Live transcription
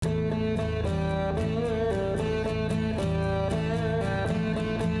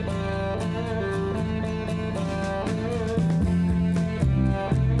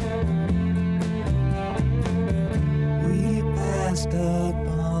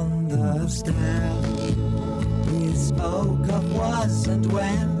almost there. We spoke of was and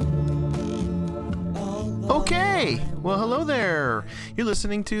when. Okay, well, hello there. You're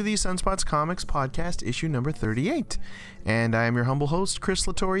listening to the Sunspots Comics Podcast, issue number 38. And I am your humble host, Chris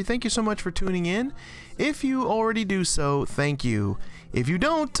Latore. Thank you so much for tuning in. If you already do so, thank you. If you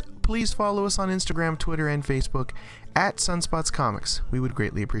don't, please follow us on Instagram, Twitter, and Facebook at Sunspots Comics. We would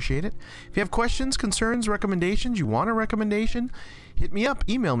greatly appreciate it. If you have questions, concerns, recommendations, you want a recommendation, hit me up.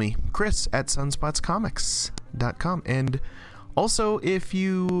 Email me, chris@sunspotscomics.com. And also, if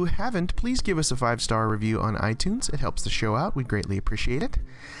you haven't, please give us a 5-star review on iTunes. It helps the show out. We'd greatly appreciate it.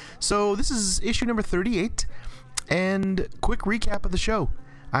 So this is issue number 38, and quick recap of the show.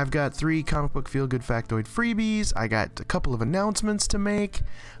 I've got 3 comic book feel-good factoid freebies. I got a couple of announcements to make.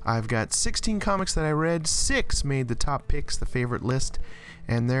 I've got 16 comics that I read. 6 made the top picks, the favorite list,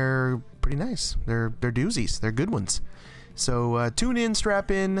 and they're pretty nice. They're doozies. They're good ones. So tune in,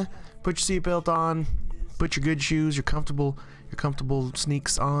 strap in, put your seatbelt on, put your good shoes, your comfortable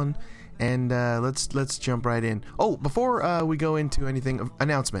sneaks on, and let's jump right in. Oh, before we go into anything,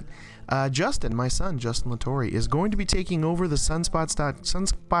 announcement. Justin, my son, Justin Latore, is going to be taking over the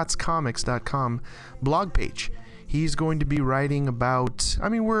sunspotscomics.com blog page. He's going to be writing about,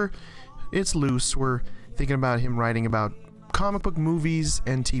 it's loose. We're thinking about him writing about comic book movies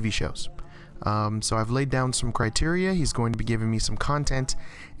and TV shows. So I've laid down some criteria. He's going to be giving me some content,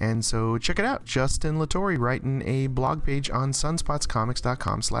 and so check it out. Justin Latore writing a blog page on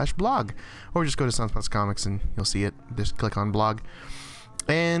sunspotscomics.com/blog, or just go to Sunspots Comics and you'll see it. Just click on blog.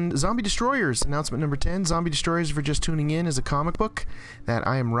 And Zombie Destroyers, announcement number 10. Zombie Destroyers, if you're just tuning in, is a comic book that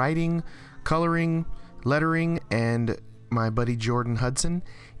I am writing, coloring, lettering, and my buddy Jordan Hudson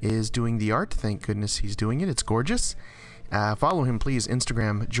is doing the art. Thank goodness he's doing it. It's gorgeous. Follow him, please.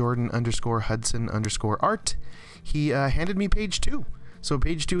 Instagram, Jordan_Hudson_art. He handed me page 2. So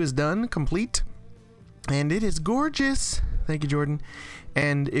page 2 is done, complete, and it is gorgeous. Thank you, Jordan.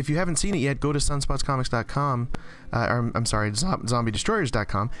 And if you haven't seen it yet, go to sunspotscomics.com,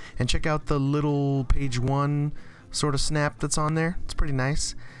 zombiedestroyers.com, and check out the little page 1 sort of snap that's on there. It's pretty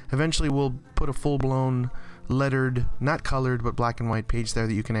nice. Eventually we'll put a full-blown lettered, not colored, but black and white page there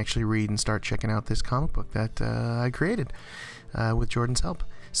that you can actually read and start checking out this comic book that I created with Jordan's help.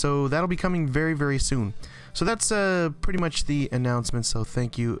 So that'll be coming very, very soon. So that's pretty much the announcement, so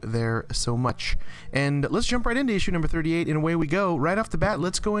thank you there so much. And let's jump right into issue number 38, and away we go. Right off the bat,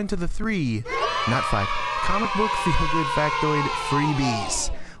 let's go into the 3, not 5, comic book feel-good factoid freebies.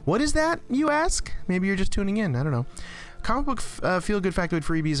 What is that, you ask? Maybe you're just tuning in, I don't know. Comic book feel-good factoid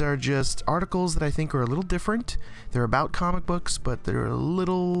freebies are just articles that I think are a little different. They're about comic books, but they're a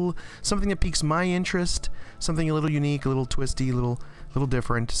little something that piques my interest, something a little unique, a little twisty, a little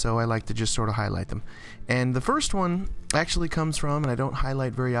different, so I like to just sort of highlight them. And the first one actually comes from, and I don't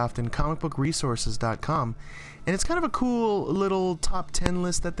highlight very often, comicbookresources.com. And it's kind of a cool little top 10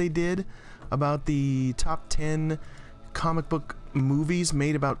 list that they did about the top 10 comic book movies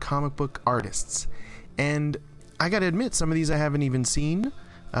made about comic book artists. And I gotta admit, some of these I haven't even seen.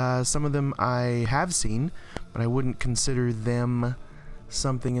 Some of them I have seen, but I wouldn't consider them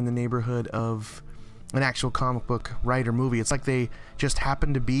something in the neighborhood of an actual comic book writer movie. It's like they just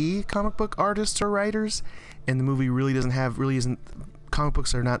happen to be comic book artists or writers, and the movie really isn't. Comic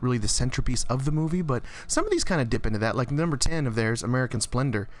books are not really the centerpiece of the movie, but some of these kind of dip into that. Like number 10 of theirs, American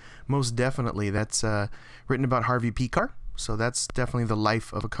Splendor, most definitely. That's written about Harvey Pekar, so that's definitely the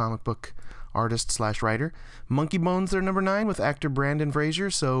life of a comic book artist/writer. Monkey Bones, they're number 9 with actor Brandon Fraser,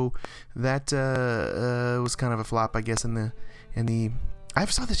 so that was kind of a flop, I guess, in the I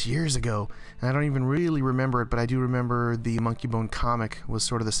saw this years ago, and I don't even really remember it, but I do remember the Monkey Bone comic was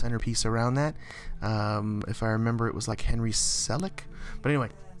sort of the centerpiece around that. If I remember, it was like Henry Selick. But anyway,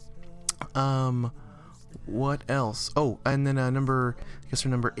 what else? Oh, and then number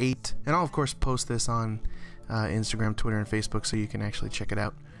 8, and I'll of course post this on Instagram, Twitter, and Facebook, so you can actually check it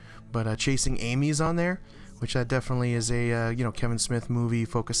out. But Chasing Amy's on there, which that definitely is a Kevin Smith movie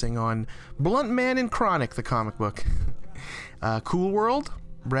focusing on Blunt Man and Chronic, the comic book. Cool World,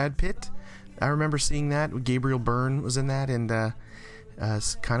 Brad Pitt. I remember seeing that. Gabriel Byrne was in that, and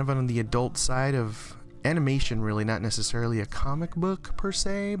kind of on the adult side of animation, really, not necessarily a comic book per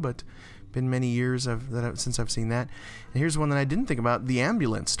se, but been many years since I've seen that. And here's one that I didn't think about, The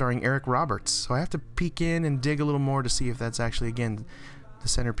Ambulance, starring Eric Roberts. So I have to peek in and dig a little more to see if that's actually, again, the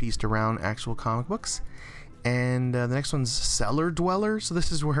centerpiece around actual comic books. And the next one's Cellar Dweller. So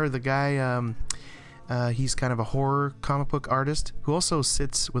this is where the guy, he's kind of a horror comic book artist who also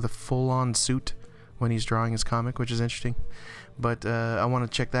sits with a full-on suit when he's drawing his comic, which is interesting. But I want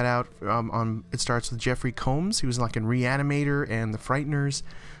to check that out. It starts with Jeffrey Combs. He was like in Reanimator and The Frighteners.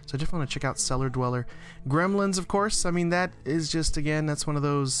 So I definitely want to check out Cellar Dweller. Gremlins, of course. I mean, that is just, again, that's one of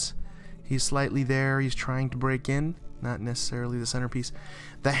those, he's slightly there. He's trying to break in. Not necessarily the centerpiece.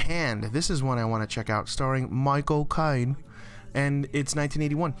 The Hand. This is one I want to check out, starring Michael Caine. And it's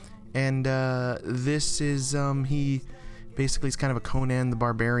 1981. And this is, he basically is kind of a Conan the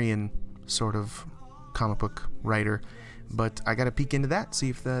Barbarian sort of comic book writer. But I got to peek into that, see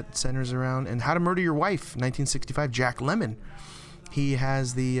if that centers around. And How to Murder Your Wife, 1965, Jack Lemmon. He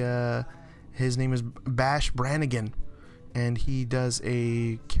has his name is Bash Brannigan. And he does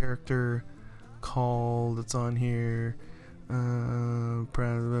a character called, it's on here, it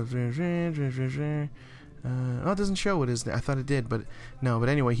doesn't show what is. I thought it did, but no. But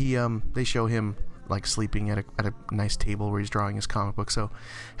anyway, they show him like sleeping at a nice table where he's drawing his comic book. So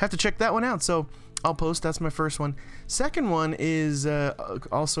have to check that one out. So I'll post. That's my first one. Second one is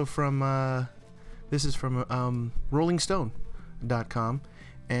also from this is from RollingStone.com,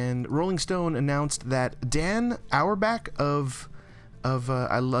 and Rolling Stone announced that Dan Auerbach of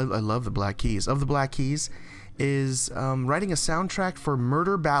I love the Black Keys, is writing a soundtrack for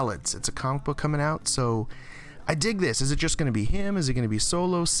Murder Ballads. It's a comic book coming out, so I dig this. Is it just going to be him? Is it going to be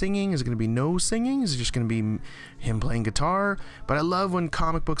solo singing? Is it going to be no singing? Is it just going to be him playing guitar? But I love when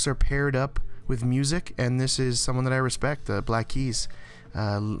comic books are paired up with music, and this is someone that I respect, the Black Keys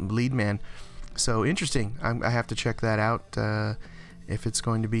lead man. So interesting. I have to check that out. If it's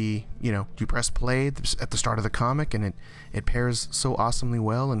going to be, you press play at the start of the comic, and it pairs so awesomely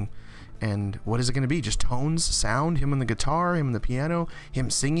well, and what is it going to be? Just tones, sound, him on the guitar, him on the piano, him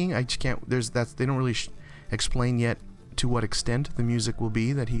singing. I just can't. They don't really explain yet to what extent the music will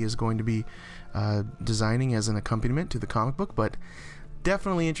be that he is going to be designing as an accompaniment to the comic book, but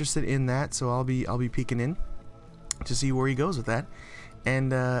definitely interested in that. So I'll be peeking in to see where he goes with that.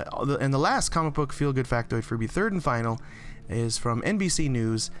 And the last comic book feel good factoid for me, third and final, is from NBC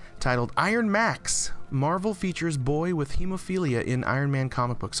News, titled Iron Max. Marvel features boy with hemophilia in Iron Man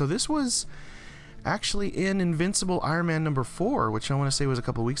comic book. So this was actually in Invincible Iron Man number 4, which I want to say was a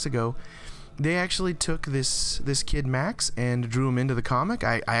couple weeks ago. They actually took this kid Max and drew him into the comic.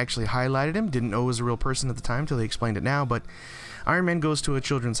 I actually highlighted him, didn't know he was a real person at the time till they explained it now, but Iron Man goes to a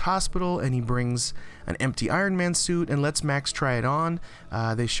children's hospital and he brings an empty Iron Man suit and lets Max try it on.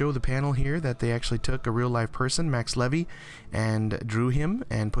 They show the panel here that they actually took a real life person, Max Levy, and drew him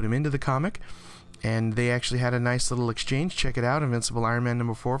and put him into the comic. And they actually had a nice little exchange. Check it out, Invincible Iron Man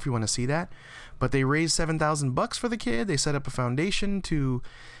number 4, if you want to see that. But they raised $7,000 for the kid. They set up a foundation to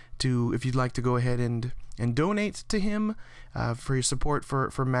if you'd like to go ahead and donate to him for your support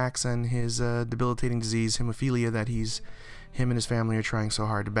for Max and his debilitating disease, hemophilia, that him and his family are trying so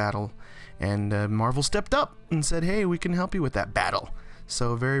hard to battle. And Marvel stepped up and said, hey, we can help you with that battle.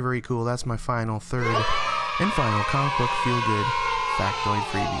 So very, very cool. That's my third and final comic book feel-good factoid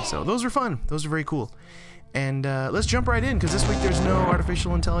freebie. So those are fun. Those are very cool. And let's jump right in, because this week there's no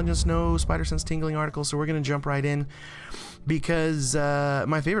artificial intelligence, no Spider Sense tingling article, so we're going to jump right in, because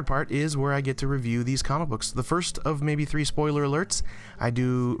my favorite part is where I get to review these comic books. The first of maybe 3 spoiler alerts. I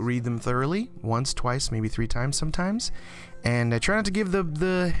do read them thoroughly, once, twice, maybe 3 times sometimes, and I try not to give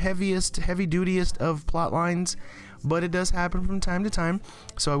the heavy-dutiest of plot lines, but it does happen from time to time.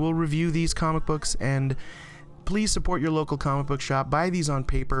 So I will review these comic books, and please support your local comic book shop. Buy these on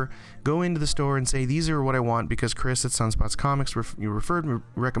paper. Go into the store and say, these are what I want, because Chris at Sunspots Comics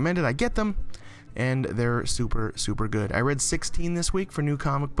recommended I get them, and they're super, super good. I read 16 this week for New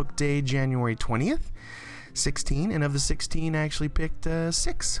Comic Book Day, January 20th. 16, and of the 16, I actually picked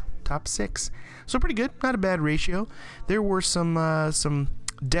 6. Top 6. So pretty good. Not a bad ratio. There were some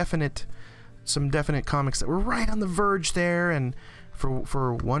definite comics that were right on the verge there, and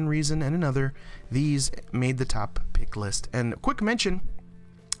for one reason and another, these made the top pick list. And a quick mention,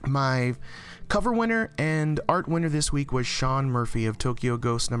 my cover winner and art winner this week was Sean Murphy of Tokyo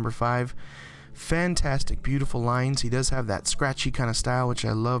Ghost number 5. Fantastic, beautiful lines. He does have that scratchy kind of style, which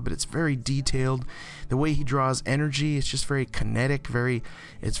I love, but it's very detailed. The way he draws energy, it's just very kinetic,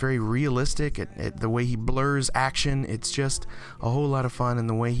 it's very realistic. The way he blurs action, it's just a whole lot of fun. And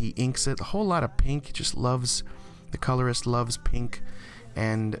the way he inks it, a whole lot of pink. The colorist loves pink,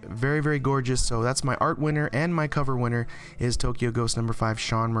 and very, very gorgeous. So that's my art winner, and my cover winner is Tokyo Ghost number 5,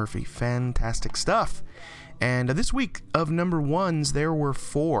 Sean Murphy. Fantastic stuff. And this week of number 1s, there were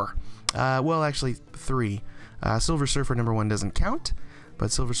 4. Well, actually 3. Silver Surfer number 1 doesn't count, but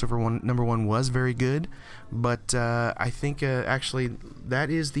Silver Surfer number 1 was very good. But I think actually that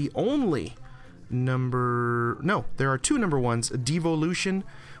is the only there are two number ones. Devolution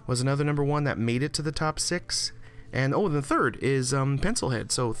was another number one that made it to the top 6. And the third is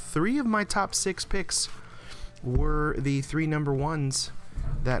Pencilhead. So 3 of my top 6 picks were the 3 number ones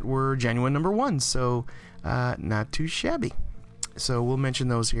that were genuine number ones. So not too shabby. So we'll mention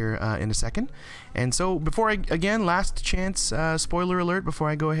those here in a second. And so last chance, spoiler alert, before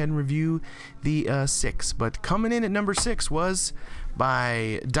I go ahead and review the 6. But coming in at number 6 was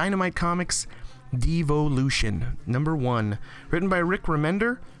by Dynamite Comics, Devolution, number 1. Written by Rick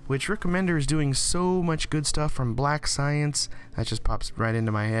Remender, which Rick Remender is doing so much good stuff from Black Science. That just pops right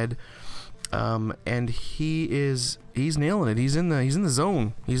into my head. And he's nailing it. He's in the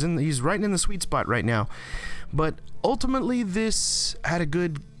zone. He's right in the sweet spot right now. But ultimately, this had a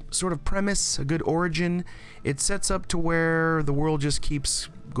good sort of premise, a good origin. It sets up to where the world just keeps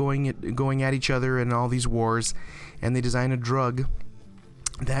going at each other in all these wars, and they design a drug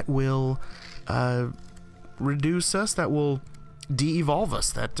that will reduce us, that will de-evolve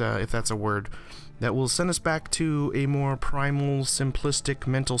us, that if that's a word, that will send us back to a more primal, simplistic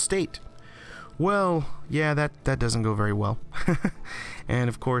mental state. Well, yeah, that doesn't go very well. And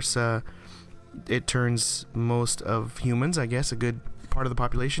of course, it turns most of humans, I guess, a good part of the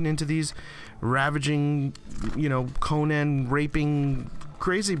population, into these ravaging, Conan raping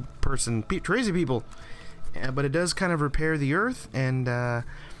crazy people. But it does kind of repair the earth, and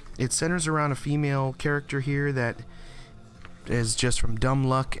it centers around a female character here that is just from dumb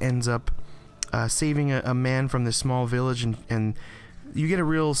luck ends up saving a man from this small village, and you get a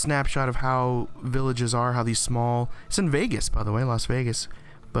real snapshot of how villages are, how these small... It's in Vegas, by the way, Las Vegas.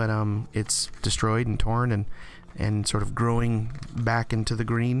 But it's destroyed and torn and sort of growing back into the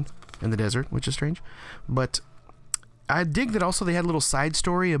green in the desert, which is strange. But I dig that also they had a little side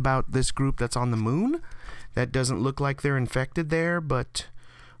story about this group that's on the moon that doesn't look like they're infected there, but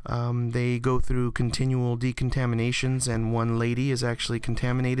they go through continual decontaminations, and one lady is actually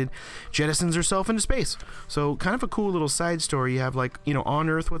contaminated, jettisons herself into space. So kind of a cool little side story. You have on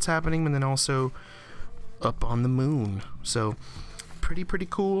Earth what's happening, and then also up on the moon. So pretty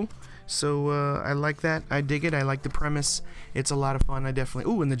cool. So I like that. I dig it. I like the premise. It's a lot of fun. I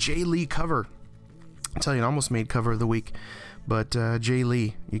definitely... Ooh, and the Jay Lee cover. I tell you, it almost made cover of the week. But Jay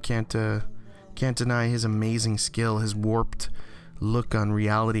Lee, you can't deny his amazing skill, his warped look on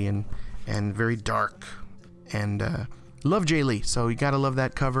reality, and very dark. And love Jay Lee. So you gotta love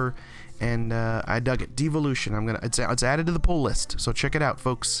that cover. And I dug it. Devolution. It's added to the poll list. So check it out,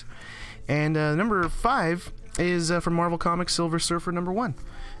 folks. And number 5 is from Marvel Comics, Silver Surfer number 1.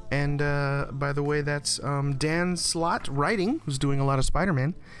 And by the way, that's Dan Slott writing, who's doing a lot of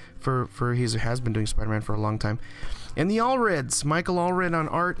Spider-Man. He has been doing Spider-Man for a long time. And the Allreds, Michael Allred on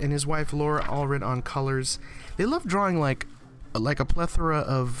art and his wife Laura Allred on colors. They love drawing like a plethora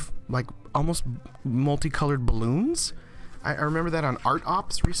of almost multicolored balloons. I remember that on Art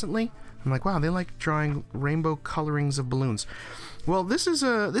Ops recently. I'm like, wow, they like drawing rainbow colorings of balloons. Well, this is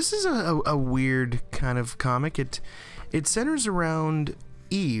a weird kind of comic. It centers around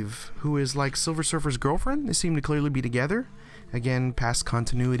Eve, who is like Silver Surfer's girlfriend. They seem to clearly be together. Again, past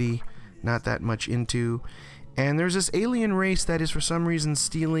continuity, not that much into. And there's this alien race that is for some reason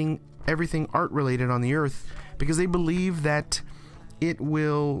stealing everything art related on the Earth because they believe that it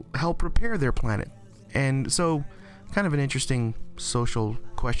will help repair their planet. And so, kind of an interesting social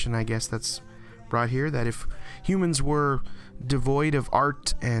question, I guess, that's brought here, that if humans were devoid of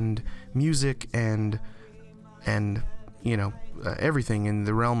art and music and everything in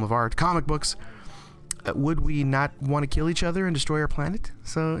the realm of art, comic books, would we not want to kill each other and destroy our planet?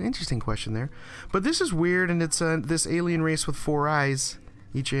 So, interesting question there. But this is weird, and it's this alien race with 4 eyes.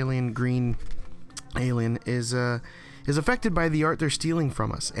 Each alien, green alien, is affected by the art they're stealing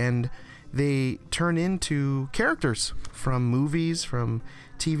from us, and they turn into characters from movies, from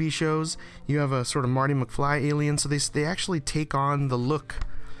TV shows. You have a sort of Marty McFly alien, so they actually take on the look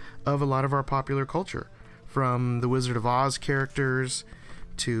of a lot of our popular culture, from the Wizard of Oz characters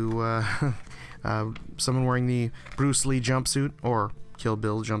to someone wearing the Bruce Lee jumpsuit or Kill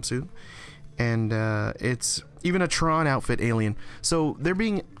Bill jumpsuit, and it's even a Tron outfit alien. So they're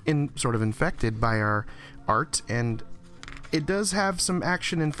being sort of infected by our art, and it does have some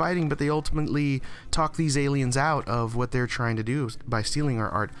action and fighting, but they ultimately talk these aliens out of what they're trying to do by stealing our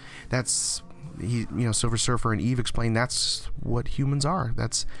art. That's, Silver Surfer and Eve explain that's what humans are.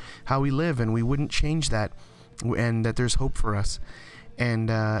 That's how we live, and we wouldn't change that, and that there's hope for us. And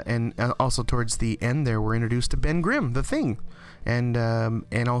also towards the end there, we're introduced to Ben Grimm, the Thing, and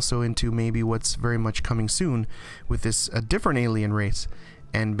also into maybe what's very much coming soon with this a different alien race.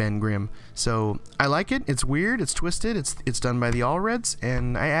 and Ben Grimm. So I like it. It's weird. It's twisted. It's done by the Allreds,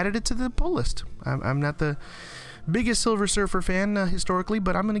 and I added it to the pull list. I'm not the biggest Silver Surfer fan historically,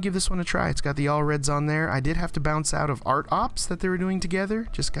 but I'm going to give this one a try. It's got the Allreds on there. I did have to bounce out of Art Ops that they were doing together.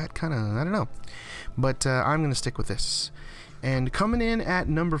 Just got kind of, I don't know. But I'm going to stick with this. And coming in at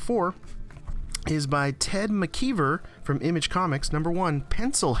number 4 is by Ted McKeever from Image Comics. Number 1,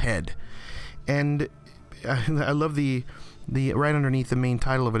 Pencilhead. And I love the right underneath the main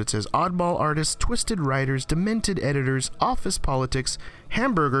title of it. It says oddball artists, twisted writers, demented editors, office politics,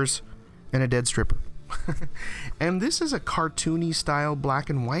 hamburgers, and a dead stripper. And this is a cartoony style black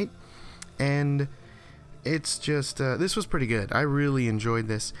and white, and it's just this was pretty good. I really enjoyed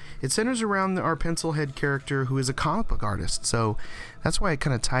this. It centers around our Pencilhead character, who is a comic book artist, so that's why it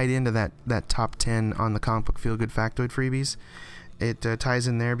kind of tied into that top 10 on the comic book feel good factoid freebies. It ties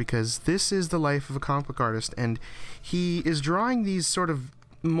in there because this is the life of a comic book artist, and he is drawing these sort of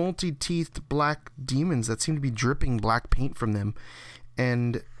multi-teethed black demons that seem to be dripping black paint from them,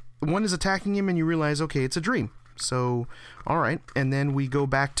 and one is attacking him, and you realize, okay, it's a dream. So, all right. And then we go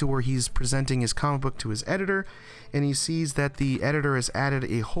back to where he's presenting his comic book to his editor, and he sees that the editor has added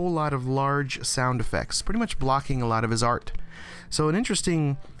a whole lot of large sound effects, pretty much blocking a lot of his art. So an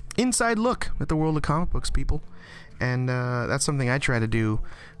interesting inside look at the world of comic books, people. And that's something I try to do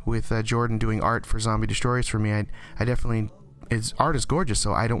with Jordan doing art for Zombie Destroyers for me. I definitely, his art is gorgeous,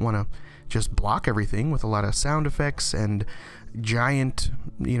 so I don't want to just block everything with a lot of sound effects and giant,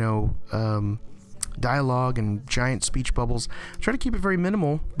 dialogue and giant speech bubbles. Try to keep it very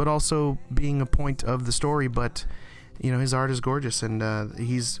minimal, but also being a point of the story. But his art is gorgeous, and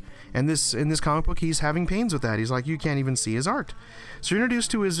in this comic book, he's having pains with that. He's like, you can't even see his art. So you're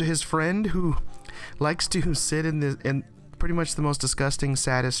introduced to his friend, who likes to sit in pretty much the most disgusting,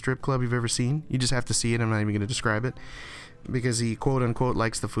 saddest strip club you've ever seen. You just have to see it. I'm not even going to describe it, because he quote unquote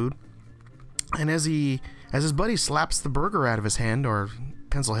likes the food. And as his buddy slaps the burger out of his hand, or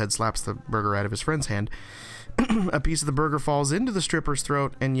Pencilhead slaps the burger out of his friend's hand, a piece of the burger falls into the stripper's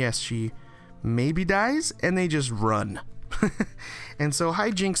throat, and yes, she maybe dies, and they just run. And so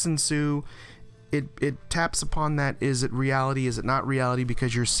hijinks ensue. It taps upon that. Is it reality? Is it not reality?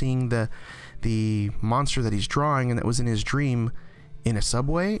 Because you're seeing the monster that he's drawing and that was in his dream in a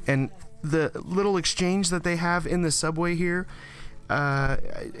subway. And the little exchange that they have in the subway here,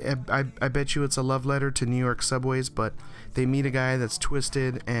 I bet you it's a love letter to New York subways, but they meet a guy that's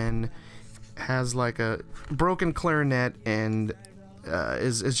twisted and has like a broken clarinet and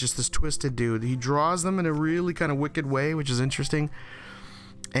is just this twisted dude. He draws them in a really kind of wicked way, which is interesting.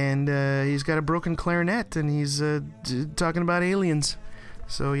 And he's got a broken clarinet, and he's talking about aliens.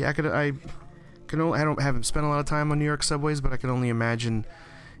 So yeah, I haven't spent a lot of time on New York subways, but I can only imagine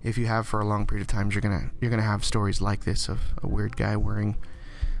if you have for a long period of time, you're gonna have stories like this of a weird guy wearing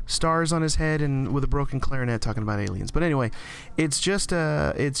stars on his head and with a broken clarinet talking about aliens. But anyway, it's just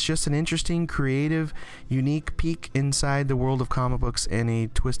an interesting, creative, unique peek inside the world of comic books in a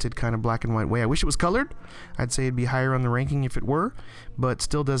twisted kind of black and white way. I wish it was colored. I'd say it'd be higher on the ranking if it were, but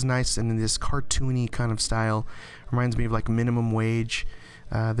still does nice in this cartoony kind of style. Reminds me of like Minimum Wage.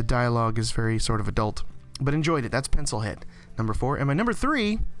 The dialogue is very sort of adult, but enjoyed it. That's Pencilhead, number 4. And my number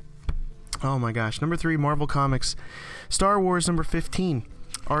 3, oh my gosh, number 3, Marvel Comics, Star Wars number 15.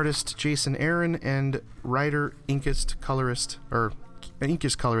 Artist Jason Aaron and writer, inkist colorist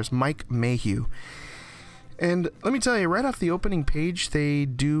Mike Mayhew. And let me tell you, right off the opening page, they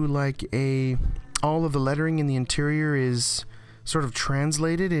do like all of the lettering in the interior is sort of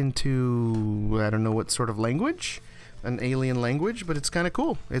translated into, I don't know what sort of language, an alien language, but it's kind of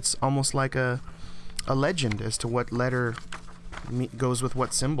cool. It's almost like a legend as to what letter goes with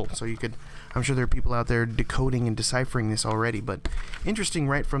what symbol. So I'm sure there are people out there decoding and deciphering this already, but interesting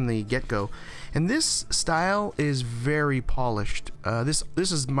right from the get-go. And this style is very polished. This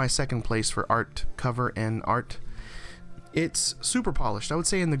is my second place for art, cover, and art. It's super polished. I would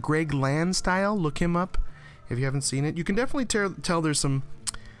say in the Greg Land style. Look him up if you haven't seen it. You can definitely tell there's some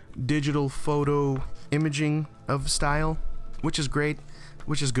digital photo imaging of style, which is great,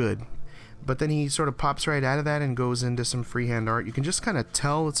 which is good. But then he sort of pops right out of that and goes into some freehand art. You can just kind of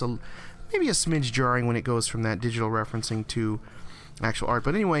tell it's maybe a smidge jarring when it goes from that digital referencing to actual art.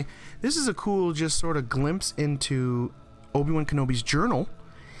 But anyway, this is a cool just sort of glimpse into Obi-Wan Kenobi's journal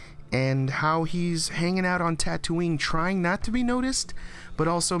and how he's hanging out on Tatooine, trying not to be noticed, but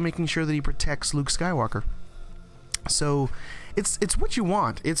also making sure that he protects Luke Skywalker. So it's what you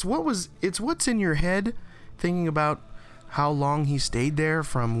want. It's what's in your head, thinking about how long he stayed there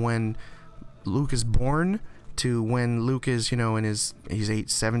from when Luke is born to when Luke is,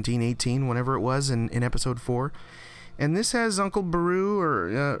 he's 17, 18, whenever it was in episode 4. And this has Uncle Beru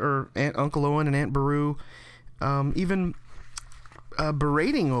or Uncle Owen and Aunt Beru even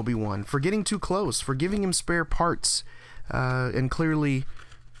berating Obi-Wan for getting too close, for giving him spare parts, and clearly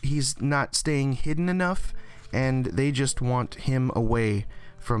he's not staying hidden enough, and they just want him away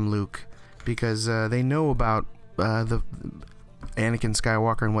from Luke because they know about the Anakin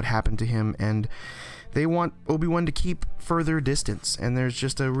Skywalker and what happened to him, and they want Obi-Wan to keep further distance. And there's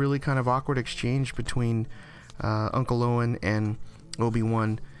just a really kind of awkward exchange between Uncle Owen and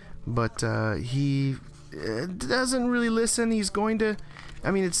Obi-Wan, but he doesn't really listen. He's going to,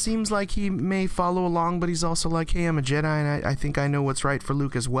 I mean, it seems like he may follow along, but he's also like, hey, I'm a Jedi, and I think I know what's right for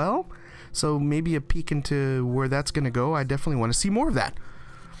Luke as well. So maybe a peek into where that's going to go. I definitely want to see more of that.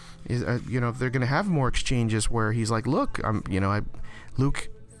 If they're going to have more exchanges where he's like, look, Luke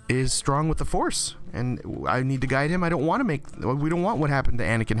is strong with the Force, and I need to guide him. We don't want what happened to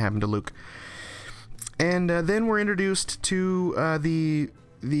Anakin happen to Luke. And then we're introduced to the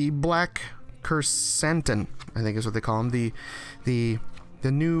Black Krrsantan, I think is what they call him, the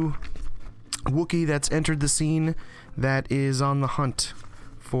new Wookiee that's entered the scene that is on the hunt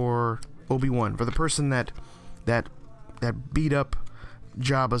for Obi-Wan, for the person that beat up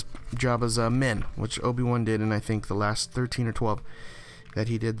Jabba's men, which Obi-Wan did in I think the last 13 or 12 that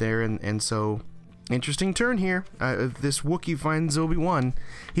he did there, and so interesting turn here. This Wookiee finds Obi-Wan.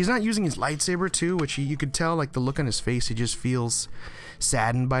 He's not using his lightsaber too, which you could tell, like the look on his face, he just feels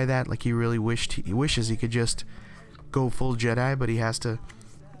saddened by that, like he really wishes he could just go full Jedi, but he has to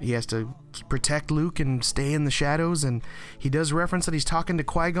protect Luke and stay in the shadows, and he does reference that he's talking to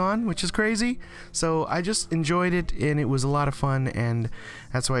Qui-Gon, which is crazy. So I just enjoyed it, and it was a lot of fun, and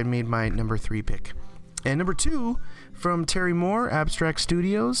that's why I made my number 3 pick. And number 2 from Terry Moore, Abstract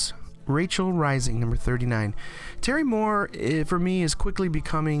Studios, Rachel Rising, number 39. Terry Moore, for me, is quickly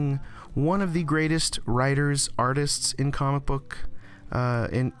becoming one of the greatest writers, artists in comic books,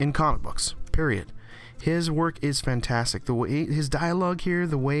 period. His work is fantastic. The way his dialogue here,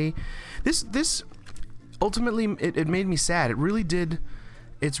 the way this ultimately it made me sad. It really did.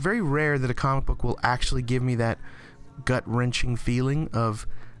 It's very rare that a comic book will actually give me that gut-wrenching feeling of,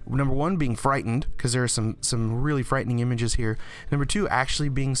 number one, being frightened, because there are some really frightening images here. Number 2, actually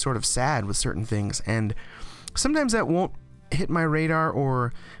being sort of sad with certain things, and sometimes that won't hit my radar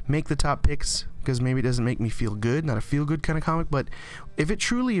or make the top picks because maybe it doesn't make me feel good, not a feel-good kind of comic. But if it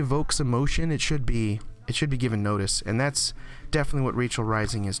truly evokes emotion, it should be given notice, and that's definitely what Rachel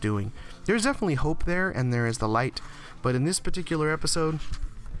Rising is doing. There's definitely hope there, and there is the light, but in this particular episode,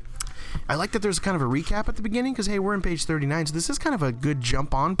 I like that there's kind of a recap at the beginning, because hey, we're on page 39, so this is kind of a good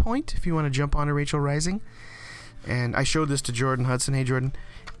jump on point if you want to jump on to Rachel Rising. And I showed this to Jordan Hudson. Hey Jordan.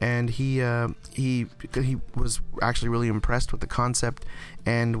 And he was actually really impressed with the concept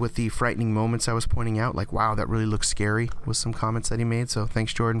and with the frightening moments I was pointing out, like, wow, that really looks scary, with some comments that he made, so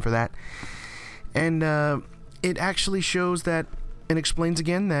thanks Jordan for that. And it actually shows that and explains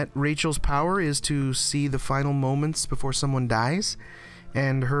again that Rachel's power is to see the final moments before someone dies,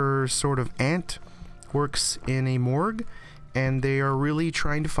 and her sort of aunt works in a morgue, and they are really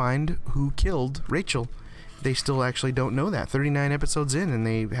trying to find who killed Rachel. They still actually don't know that, 39 episodes in, and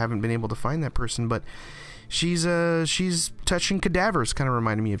they haven't been able to find that person, but she's touching cadavers. Kind of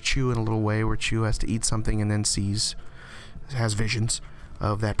reminded me of Chew in a little way, where Chew has to eat something and then has visions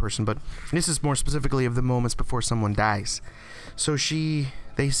of that person, but this is more specifically of the moments before someone dies. So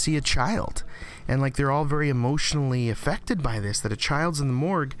they see a child, and like they're all very emotionally affected by this, that a child's in the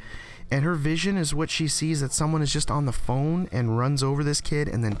morgue, and her vision is what she sees, that someone is just on the phone and runs over this kid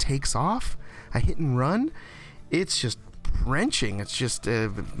and then takes off, a hit and run. It's just wrenching. It's just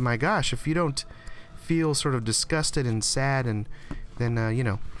my gosh, if you don't feel sort of disgusted and sad, and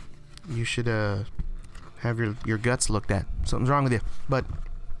then you should have your guts looked at. Something's wrong with you. But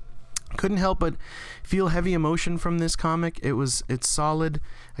couldn't help but feel heavy emotion from this comic. It's solid.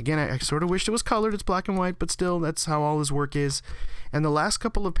 Again, I sort of wished it was colored. It's black and white, but still, that's how all his work is. And the last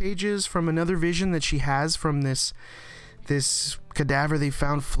couple of pages from another vision that she has from this cadaver they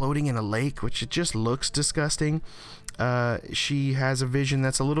found floating in a lake, which it just looks disgusting. She has a vision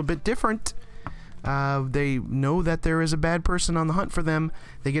that's a little bit different. They know that there is a bad person on the hunt for them.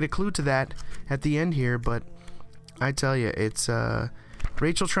 They get a clue to that at the end here, but I tell you, it's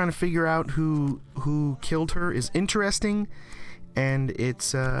Rachel trying to figure out who killed her is interesting, and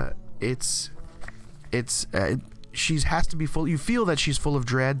she has to be full. You feel that she's full of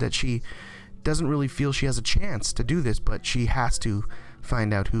dread, that she doesn't really feel she has a chance to do this, but she has to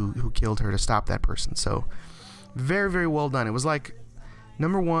find out who killed her to stop that person. So very, very well done. It was like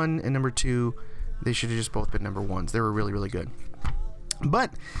number 1 and number 2. They should have just both been number 1s. They were really, really good.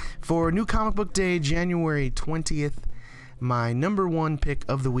 But for New Comic Book Day, January 20th, my number one pick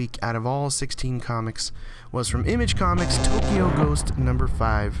of the week out of all 16 comics was from Image Comics, Tokyo Ghost number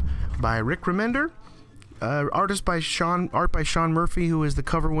 5 by Rick Remender. Art by Sean Murphy, who is the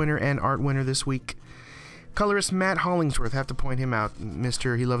cover winner and art winner this week. Colorist Matt Hollingsworth, have to point him out.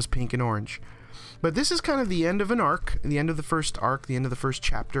 He loves pink and orange. But this is kind of the end of an arc, the end of the first arc, the end of the first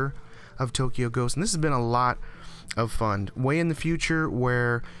chapter of Tokyo Ghost. And this has been a lot of fun. Way in the future,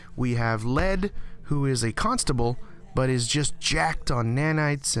 where we have Led, who is a constable, but is just jacked on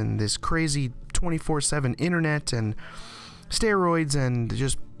nanites and this crazy 24/7 internet and steroids and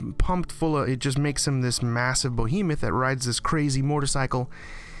just pumped full of, it just makes him this massive behemoth that rides this crazy motorcycle.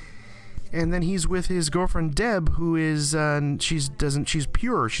 And then he's with his girlfriend Deb, who is she's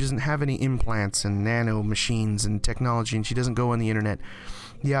pure. She doesn't have any implants and nano machines and technology, and she doesn't go on the internet,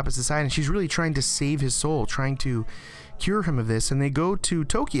 the opposite side. And she's really trying to save his soul, trying to cure him of this. And they go to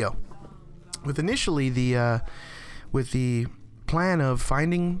Tokyo with initially with the plan of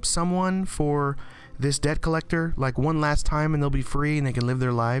finding someone for this debt collector, like one last time, and they'll be free and they can live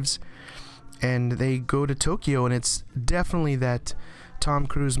their lives. And they go to Tokyo, and it's definitely that Tom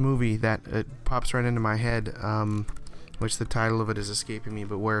Cruise movie that pops right into my head, which the title of it is escaping me,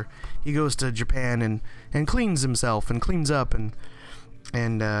 but where he goes to Japan and cleans himself and cleans up, and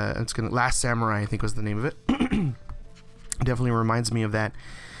it's gonna Last Samurai, I think, was the name of it. Definitely reminds me of that.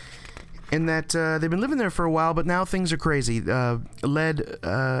 And that they've been living there for a while, but now things are crazy. Led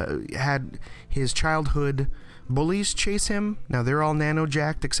had his childhood bullies chase him. Now they're all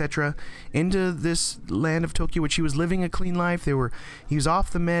nano-jacked, etc., into this land of Tokyo, which he was living a clean life. He was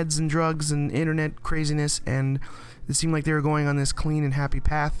off the meds and drugs and internet craziness, and it seemed like they were going on this clean and happy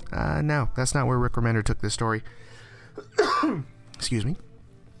path. No, that's not where Rick Remender took this story. Excuse me.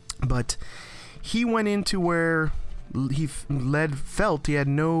 But he went into where Led felt he had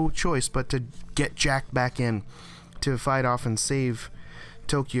no choice but to get jacked back in to fight off and save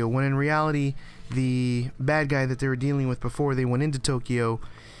Tokyo, when in reality the bad guy that they were dealing with before they went into Tokyo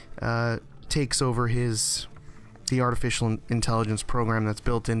takes over the artificial intelligence program that's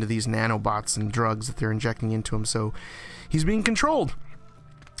built into these nanobots and drugs that they're injecting into him. So he's being controlled,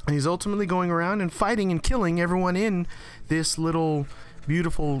 and he's ultimately going around and fighting and killing everyone in this little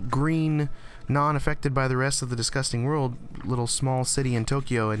beautiful green, non-affected by the rest of the disgusting world, little small city in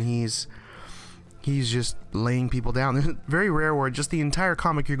Tokyo. And he's just laying people down. Very rare where just the entire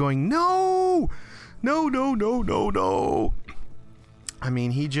comic you're going, no. I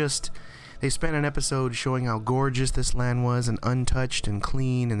mean, they spent an episode showing how gorgeous this land was and untouched and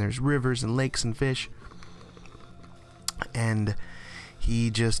clean, and there's rivers and lakes and fish, and he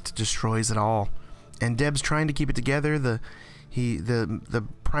just destroys it all. And Deb's trying to keep it together. The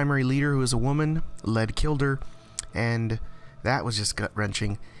primary leader, who is a woman, Led killed her, and that was just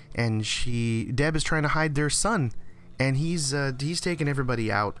gut-wrenching. And Deb is trying to hide their son, and he's taking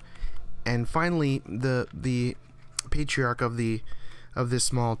everybody out. And finally, the patriarch of this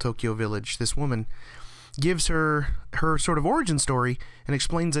small Tokyo village, this woman, gives her sort of origin story and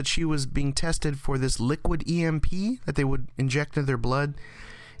explains that she was being tested for this liquid EMP that they would inject into their blood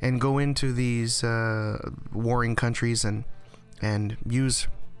and go into these warring countries and use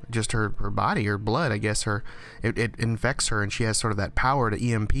just her body, her blood, I guess. It infects her, and she has sort of that power to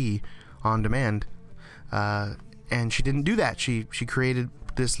EMP on demand. And she didn't do that. She created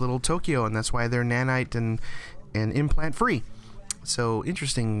this little Tokyo, and that's why they're nanite and implant free. So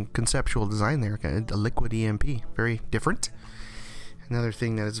interesting conceptual design there. A liquid EMP, very different. Another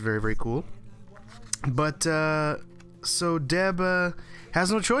thing that is very, very cool. But so Deb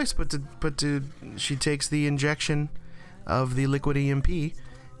has no choice but to she takes the injection of the liquid EMP,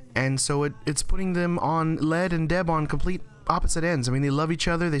 and so it's putting them on, Led and Deb, on complete opposite ends. I mean, they love each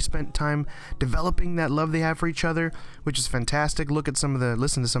other. They spent time developing that love they have for each other, which is fantastic. Listen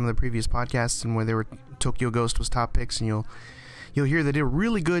to some of the previous podcasts, and where they were Tokyo Ghost was top picks, and you'll hear they did a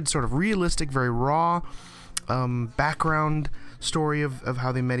really good, sort of realistic, very raw background story of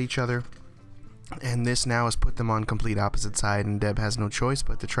how they met each other. And this now has put them on complete opposite side, and Deb has no choice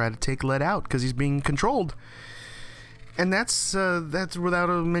but to try to take Led out because he's being controlled. And that's without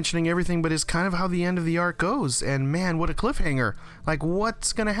mentioning everything, but is kind of how the end of the arc goes. And man, what a cliffhanger. Like,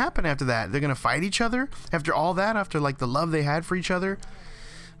 what's going to happen after that? They're going to fight each other after all that, after like the love they had for each other?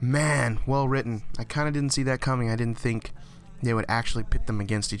 Man, well written. I kind of didn't see that coming. I didn't think they would actually pit them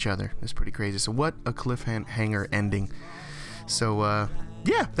against each other. It's pretty crazy. So what a cliffhanger ending. So,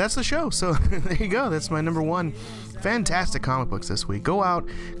 yeah, that's the show. So there you go. That's my number one. Fantastic comic books this week. Go out,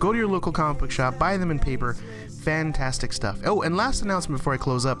 go to your local comic book shop, buy them in paper. Fantastic stuff. Oh, and last announcement before I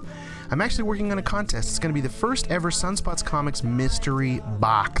close up. I'm actually working on a contest. It's going to be the first ever Sunspots Comics mystery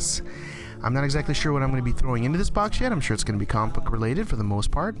box. I'm not exactly sure what I'm going to be throwing into this box yet. I'm sure it's going to be comic book related for the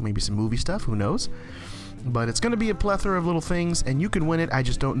most part, maybe some movie stuff, who knows. But it's going to be a plethora of little things, and you can win it. I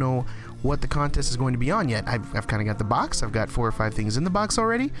just don't know what the contest is going to be on yet. I've kind of got the box. I've got 4 or 5 things in the box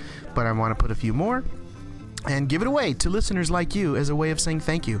already, but I want to put a few more and give it away to listeners like you as a way of saying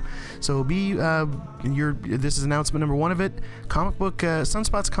thank you. So this is announcement number 1 of it. Comic book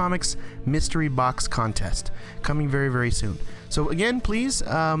Sunspots Comics Mystery Box Contest coming very, very soon. So again, please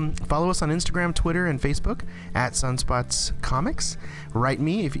follow us on Instagram, Twitter, and Facebook at Sunspots Comics. Write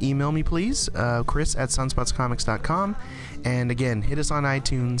me, email me please, Chris at sunspotscomics.com. And again, hit us on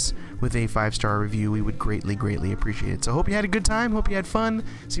iTunes with a 5-star review. We would greatly, greatly appreciate it. So hope you had a good time. Hope you had fun.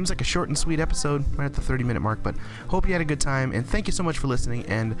 Seems like a short and sweet episode, right at the 30-minute mark, but hope you had a good time. And thank you so much for listening.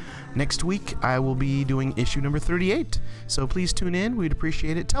 And next week, I will be doing issue number 38. So please tune in. We'd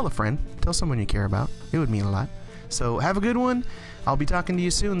appreciate it. Tell a friend. Tell someone you care about. It would mean a lot. So have a good one. I'll be talking to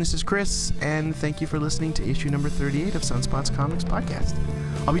you soon. This is Chris, and thank you for listening to issue number 38 of Sunspots Comics Podcast.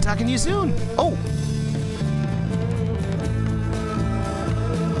 I'll be talking to you soon. Oh!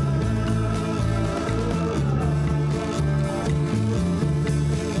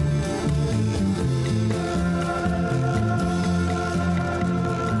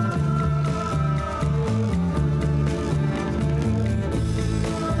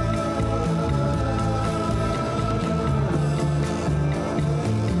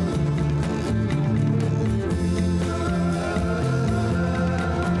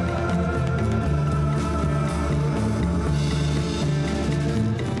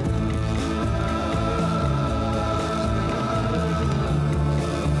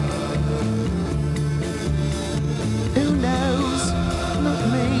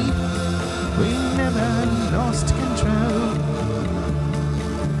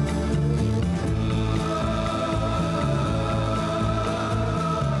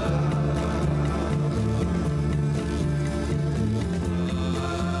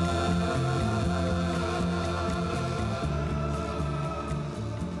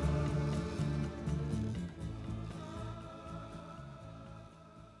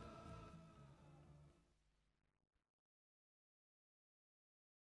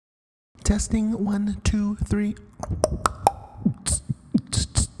 Testing 1, 2, 3.